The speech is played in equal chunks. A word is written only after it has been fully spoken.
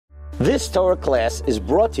This Torah class is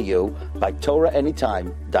brought to you by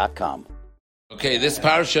TorahAnytime.com. Okay, this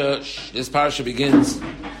parsha begins.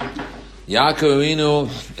 Yaakov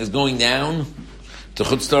Avinu is going down to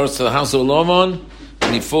Chutzlaretz, to the house of Lavan,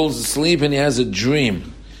 and he falls asleep and he has a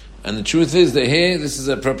dream. And the truth is that here, this is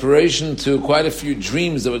a preparation to quite a few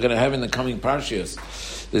dreams that we're going to have in the coming parshas.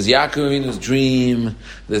 There's Yaakov Avinu's dream.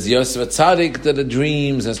 There's Yosef Tzaddik that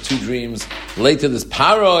has two dreams. Later there's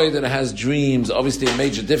Paroi that has dreams. Obviously a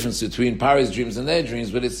major difference between Paroi's dreams and their dreams,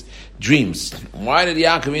 but it's dreams. Why did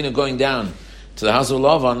Yaakov Avinu going down to the house of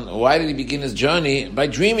Lavan, why did he begin his journey? By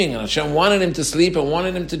dreaming. And Hashem wanted him to sleep and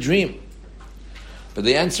wanted him to dream. But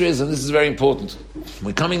the answer is, and this is very important,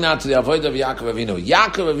 we're coming now to the avodah of Yaakov Avinu.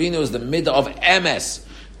 Yaakov Avinu is the midah of emes.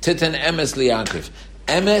 Titan emes liYaakov.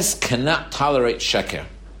 Emes cannot tolerate sheker.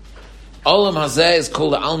 Olam hazeh is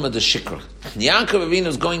called the alma de Sheker. Yaakov Avinu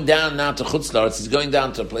is going down now to Chutzlaretz. He's going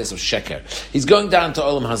down to a place of Sheker. He's going down to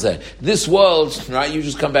Olam hazeh. This world, right? You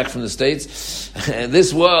just come back from the States.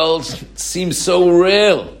 This world seems so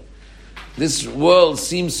real. This world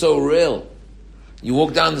seems so real. You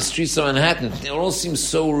walk down the streets of Manhattan, it all seems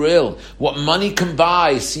so real. What money can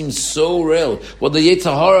buy seems so real. What the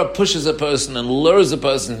Yetzer Hara pushes a person and lures a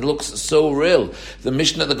person looks so real. The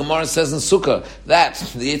Mishnah, the Gemara says in Sukkah, that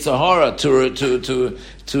the Yetzer Hara to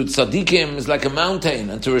tzaddikim is like a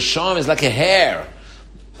mountain, and to Risham is like a hair.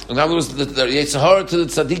 In other words, the Yetzer Hara to the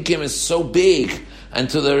tzaddikim is so big, and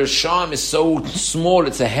to the Risham is so small,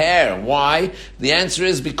 it's a hair. Why? The answer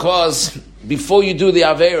is because before you do the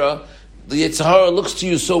Avera, the Yetzer Hara looks to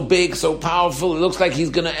you so big, so powerful, it looks like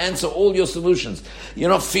he's going to answer all your solutions.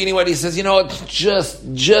 You're not feeling what he says. You know what? Just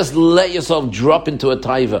let yourself drop into a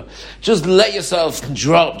taiva. Just let yourself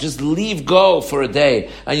drop. Just leave go for a day,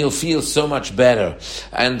 and you'll feel so much better.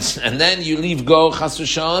 And then you leave go, chas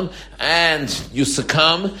v'shalom, and you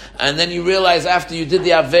succumb, and then you realize after you did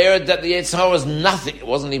the Avera that the Yetzer Hara was nothing. It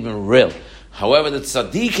wasn't even real. However, the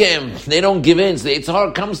tzaddikim, they don't give in. So the Yetzer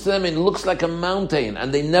Hara comes to them and looks like a mountain,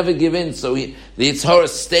 and they never give in. So the Yetzer Hara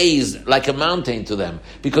stays like a mountain to them,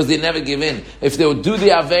 because they never give in. If they would do the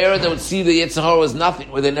Avera, they would see the Yetzer Hara was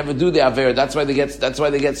nothing, where they never do the Avera. That's why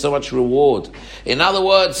they get so much reward. In other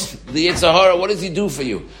words, the Yetzer Hara, what does he do for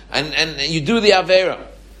you? And you do the Avera.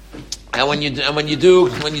 And when you do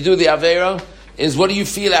the Avera, is what do you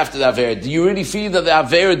feel after the Avera? Do you really feel that the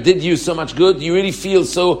Avera did you so much good? Do you really feel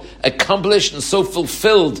so accomplished and so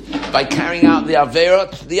fulfilled by carrying out the Avera?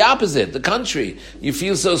 The opposite, the contrary. You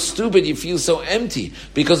feel so stupid, you feel so empty.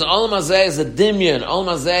 Because Olam hazeh is a dimyan. Olam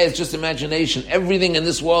hazeh is just imagination. Everything in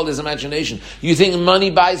this world is imagination. You think money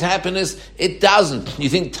buys happiness? It doesn't. You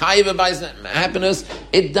think taiva buys happiness?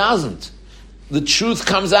 It doesn't. The truth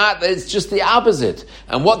comes out that it's just the opposite.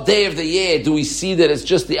 And what day of the year do we see that it's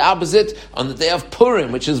just the opposite? On the day of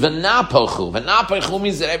Purim, which is V'napochu. V'napochu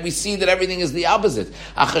means that we see that everything is the opposite.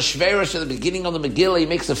 Achashverosh, at the beginning of the Megillah, he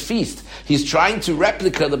makes a feast. He's trying to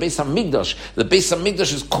replicate the Beis HaMikdash. The Beis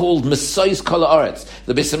HaMikdash is called Mesayis Kol Haaretz.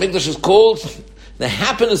 The Beis HaMikdash is called the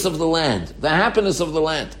happiness of the land. The happiness of the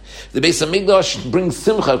land. The Beis HaMikdash brings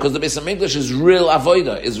simcha, because the Beis HaMikdash is real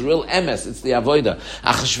avoida, is real emes, it's the avoida.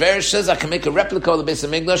 Achashverosh says, I can make a replica of the Beis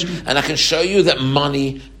HaMikdash, and I can show you that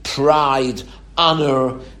money, pride,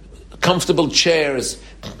 honor, comfortable chairs,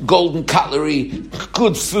 golden cutlery,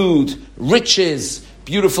 good food, riches,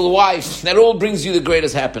 beautiful wife, that all brings you the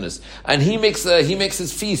greatest happiness. And he makes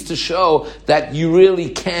his feast to show that you really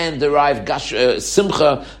can derive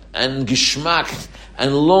simcha and gishmak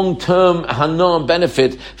and long-term hana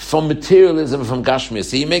benefit from materialism, from gashmias.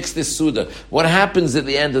 So he makes this Suda. What happens at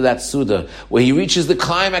the end of that Suda? Where he reaches the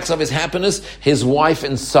climax of his happiness, his wife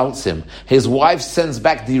insults him. His wife sends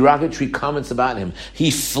back derogatory comments about him.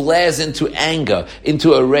 He flares into anger,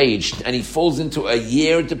 into a rage, and he falls into a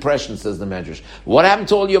year depression, says the Medrash. What happened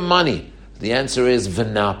to all your money? The answer is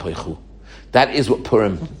v'napochu. That is what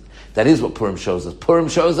Purim shows us. Purim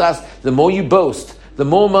shows us the more you boast, the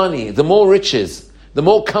more money, the more riches, the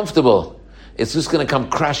more comfortable, it's just going to come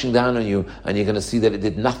crashing down on you, and you're going to see that it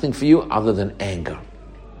did nothing for you other than anger.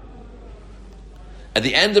 At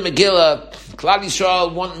the end of Megillah, Klal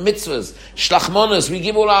Yisrael want mitzvahs, shlachmonas. We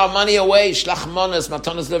give all our money away, shlachmonas,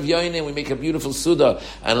 matanas lev yoinim. We make a beautiful suda,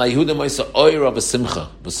 and la Yehuda moisa oira b'simcha,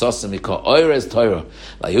 b'sasim mikah. Oira is Torah.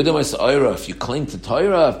 La Yehuda moisa oira. If you cling to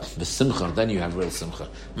Torah, b'simcha, then you have real simcha.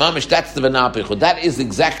 Mamish, that's the v'napichu. That is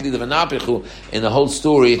exactly the v'napichu in the whole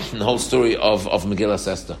story, of Megillah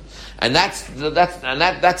Esther. And that's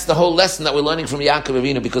the whole lesson that we're learning from Yaakov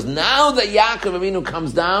Avinu, because now that Yaakov Avinu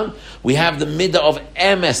comes down, we have the midah of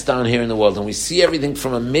emes down here in the world, and we see everything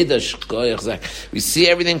from a midah. We see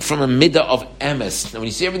everything from a midah of emes. And when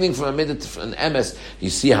you see everything from a midah to an emes, you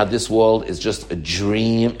see how this world is just a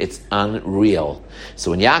dream. It's unreal. So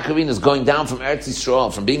when Yaakov Avinu is going down from Eretz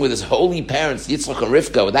Yisrael, from being with his holy parents Yitzchak and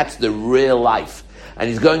Rivka, that's the real life. And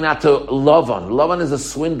he's going now to Lavan. Lavan is a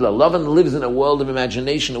swindler. Lavan lives in a world of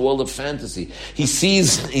imagination, a world of fantasy. He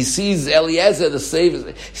sees Eliezer, the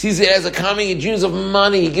savior. He sees Eliezer coming. He dreams of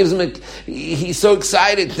money. He gives him he's so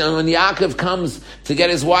excited. And when Yaakov comes to get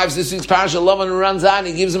his wife, this week's parasha, Lavan runs out and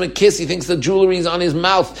he gives him a kiss. He thinks the jewelry is on his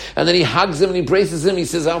mouth. And then he hugs him and he embraces him. He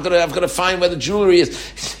says, I've got to find where the jewelry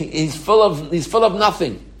is. He's full of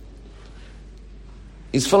nothing.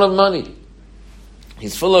 He's full of money.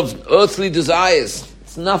 He's full of earthly desires.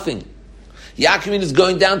 It's nothing. Yaakov is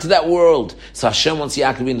going down to that world. So Hashem wants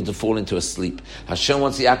Yaakov to fall into a sleep. Hashem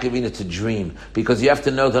wants Yaakov to dream. Because you have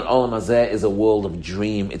to know that Olam Hazeh is a world of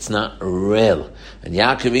dream. It's not real. And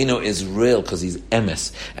Yaakov is real because he's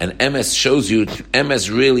emes. And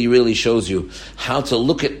emes really, really shows you how to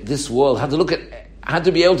look at this world, how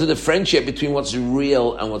to be able to differentiate between what's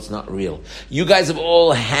real and what's not real. You guys have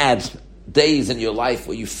all had days in your life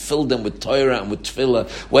where you filled them with Torah and with Tefillah,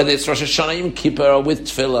 whether it's Rosh Hashanah Yom Kippur or with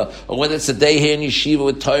Tefillah, or whether it's a day here in Yeshiva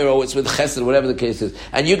with Torah or it's with Chesed, whatever the case is.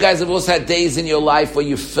 And you guys have also had days in your life where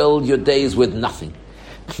you filled your days with nothing.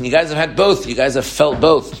 You guys have had both. You guys have felt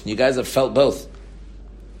both.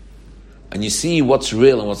 And you see what's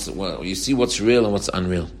real and what's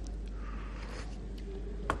unreal.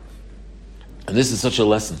 And this is such a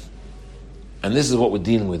lesson. And this is what we're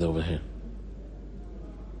dealing with over here.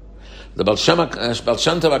 The Baal Shem Tov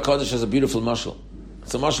HaKadosh has a beautiful mashal.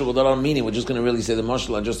 It's a mashal with a lot of meaning. We're just going to really say the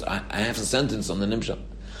mashal. I have a sentence on the nimshal.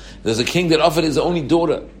 There's a king that offered his only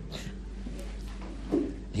daughter.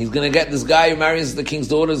 He's going to get this guy who marries the king's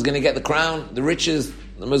daughter, is going to get the crown, the riches,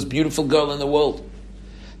 the most beautiful girl in the world.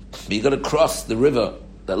 But you got to cross the river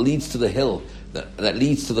that leads to the hill, that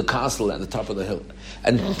leads to the castle at the top of the hill.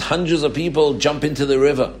 And hundreds of people jump into the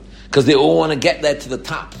river, because they all want to get there to the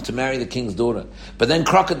top to marry the king's daughter. But then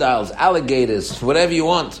crocodiles, alligators, whatever you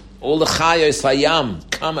want, all the chayos hayam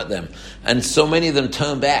come at them. And so many of them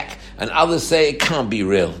turn back. And others say, it can't be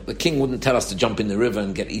real. The king wouldn't tell us to jump in the river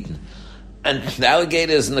and get eaten. And the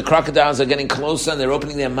alligators and the crocodiles are getting closer and they're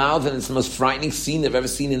opening their mouth, and it's the most frightening scene they've ever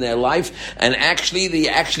seen in their life. And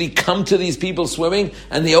they come to these people swimming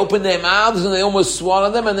and they open their mouths and they almost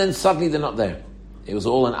swallow them, and then suddenly they're not there. It was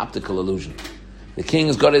all an optical illusion. The king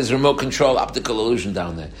has got his remote control optical illusion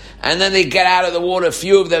down there. And then they get out of the water, a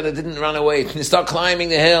few of them that didn't run away. They start climbing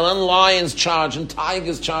the hill, and lions charge, and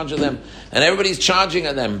tigers charge at them. And everybody's charging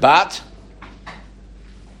at them. But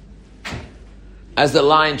as the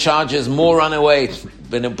lion charges, more run away.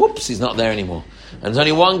 But then, whoops, he's not there anymore. And there's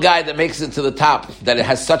only one guy that makes it to the top, that it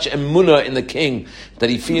has such emunah in the king, that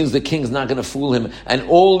he feels the king's not going to fool him. And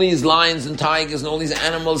all these lions and tigers and all these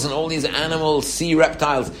animals, sea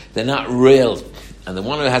reptiles, they're not real. And the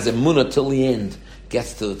one who has emunah till the end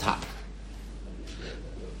gets to the top.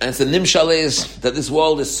 And it's the nimshal is that this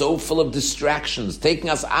world is so full of distractions, taking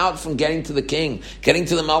us out from getting to the king, getting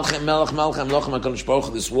to the Malchem Melech Malchem Lochem HaKadosh Baruch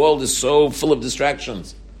Hu. This world is so full of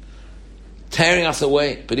distractions, tearing us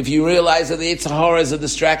away. But if you realize that the Yetzer Hara is a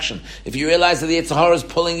distraction, if you realize that the Yetzer Hara is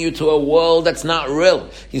pulling you to a world that's not real,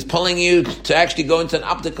 he's pulling you to actually go into an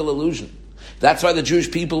optical illusion. That's why the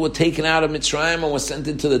Jewish people were taken out of Mitzrayim and were sent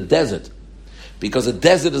into the desert. Because a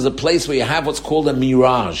desert is a place where you have what's called a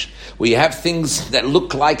mirage, where you have things that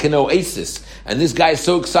look like an oasis. And this guy is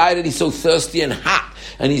so excited, he's so thirsty and hot,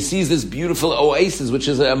 and he sees this beautiful oasis, which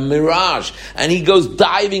is a mirage, and he goes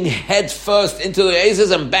diving head first into the oasis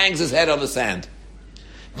and bangs his head on the sand.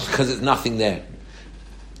 Because there's nothing there.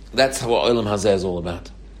 That's what Olam Hazeh is all about.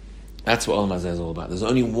 That's what Olam Hazeh is all about. There's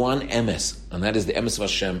only one emes, and that is the emes of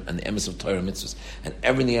Hashem and the emes of Torah mitzvahs. And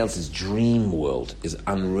everything else is dream world, is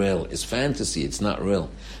unreal, is fantasy, it's not real.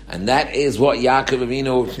 And that is what Yaakov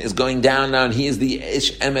Avinu is going down now, and he is the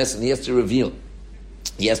ish emes, and he has to reveal.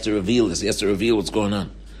 He has to reveal this, he has to reveal what's going on.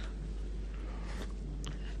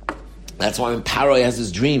 That's why when Paro has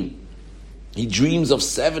his dream, he dreams of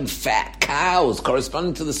 7 fat cows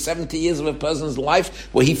corresponding to the 70 years of a person's life,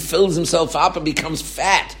 where he fills himself up and becomes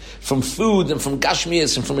fat from food and from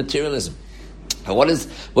gashmias and from materialism. And what is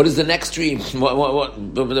the next dream?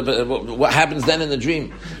 What happens then in the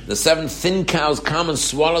dream? The 7 thin cows come and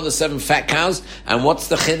swallow the 7 fat cows. And what's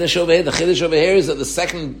the chiddush over here? The chiddush over here is that the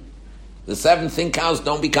 7 thin cows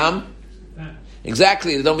don't become fat.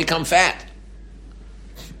 Exactly, they don't become fat.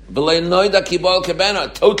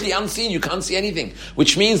 Totally unseen, you can't see anything.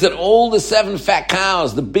 Which means that all the 7 fat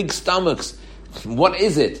cows, the big stomachs, what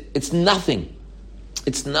is it? It's nothing.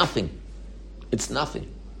 It's nothing. It's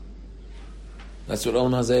nothing. That's what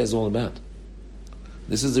Olam Hazeh is all about.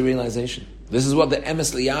 This is the realization. This is what the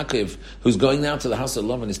Emes Yaakov, who's going now to the house of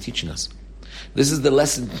Lavan, is teaching us. This is the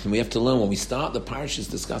lesson we have to learn when we start the parashas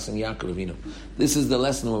discussing Yaakov Avinu. This is the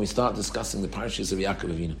lesson when we start discussing the parashas of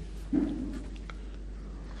Yaakov Avinu.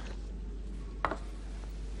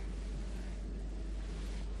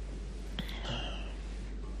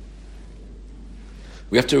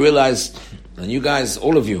 We have to realize, and you guys,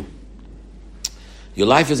 all of you, your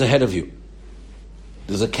life is ahead of you.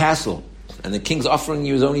 There's a castle, and the king's offering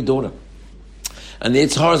you his only daughter. And the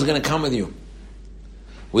Yitzhar is going to come with you.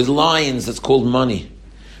 With lions, that's called money.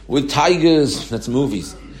 With tigers, that's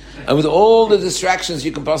movies. And with all the distractions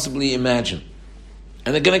you can possibly imagine.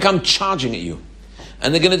 And they're going to come charging at you.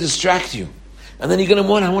 And they're going to distract you. And then you're going to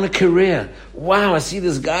want, I want a career. Wow, I see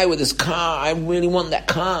this guy with this car. I really want that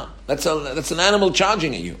car. That's an animal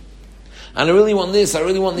charging at you. And I really want this. I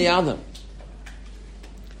really want the other.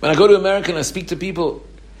 When I go to America and I speak to people,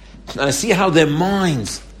 and I see how their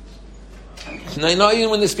minds, and not even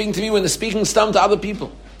when they're speaking to me, when they're speaking stam to other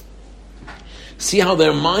people, see how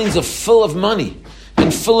their minds are full of money,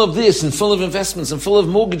 and full of this, and full of investments, and full of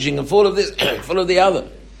mortgaging, and full of this, full of the other.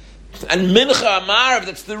 And Mincha Amarav,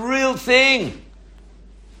 that's the real thing.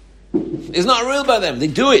 It's not real by them. They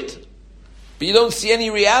do it. But you don't see any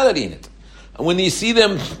reality in it. And when you see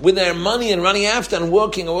them with their money and running after and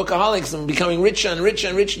working and workaholics and becoming richer and richer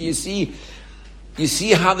and richer, you see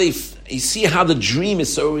how the dream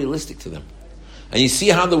is so realistic to them. And you see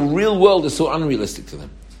how the real world is so unrealistic to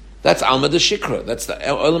them. That's Alma de Shikra. That's the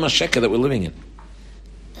Olam HaSheker that we're living in.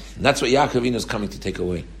 And that's what Yaakov Avinu is coming to take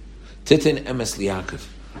away. Titin Emes Liyaakov.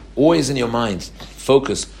 Always in your mind,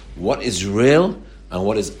 focus what is real and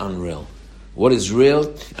what is unreal. What is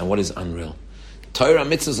real and what is unreal. Torah,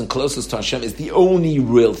 mitzvahs, and closest to Hashem is the only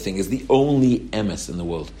real thing, is the only emes in the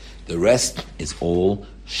world. The rest is all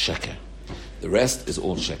sheker. The rest is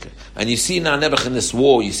all sheker. And you see now, Nebuch, in this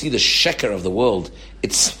war, you see the sheker of the world.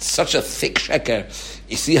 It's such a thick sheker.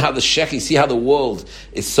 You see how the sheker, you see how the world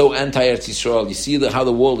is so anti-Eretz Yisrael. You see how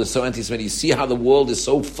the world is so anti-Semitic. You see how the world is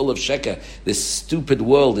so full of sheker. This stupid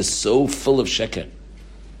world is so full of sheker.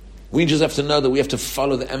 We just have to know that we have to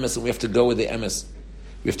follow the emes and we have to go with the emes.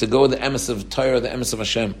 We have to go with the emes of Torah, the emes of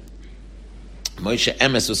Hashem. Moshe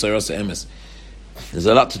emes v'Sorosa emes. There's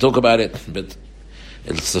a lot to talk about it, but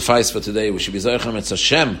it'll suffice for today. We should be Zayachem Etz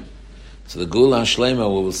Hashem. So the Gula Shlema,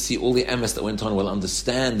 where we'll see all the emes that went on, we'll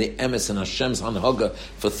understand the emes and Hashem's Hanhaga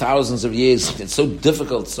for thousands of years. It's so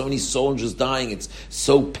difficult, so many soldiers dying, it's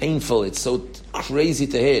so painful, it's so crazy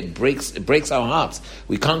to hear. It breaks our hearts.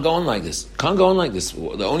 We can't go on like this. Can't go on like this.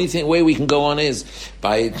 The only way we can go on is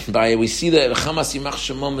by we see that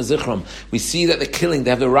we see that they're killing, they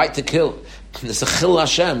have the right to kill. It's a chil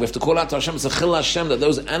Hashem. We have to call out to Hashem. It's a chil Hashem that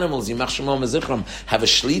those animals, Yimach Shemom Mezichram, have a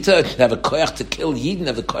shlita, have a koyach to kill Yidden,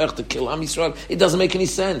 have a koyach to kill Am Yisrael. It doesn't make any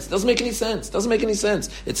sense.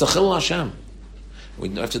 It's a chil Hashem. We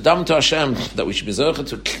have to daven to Hashem that we should be zocher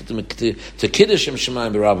to kiddush Shem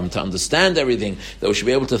Shemayim B'Rabbim, to understand everything, that we should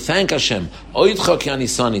be able to thank Hashem, Oidcha Ki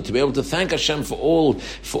Anisani, to be able to thank Hashem for all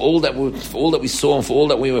that we saw and for all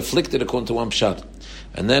that we were afflicted according to one pshat.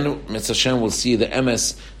 And then Mitzvah Hashem will see the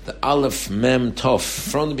emes, the Aleph, Mem, Tov.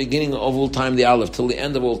 From the beginning of all time, the Aleph, till the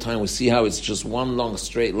end of all time, we see how it's just one long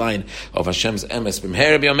straight line of Hashem's emes.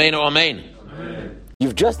 B'mher b'yameinu, amen.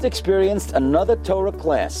 You've just experienced another Torah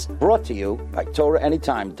class brought to you by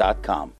TorahAnytime.com.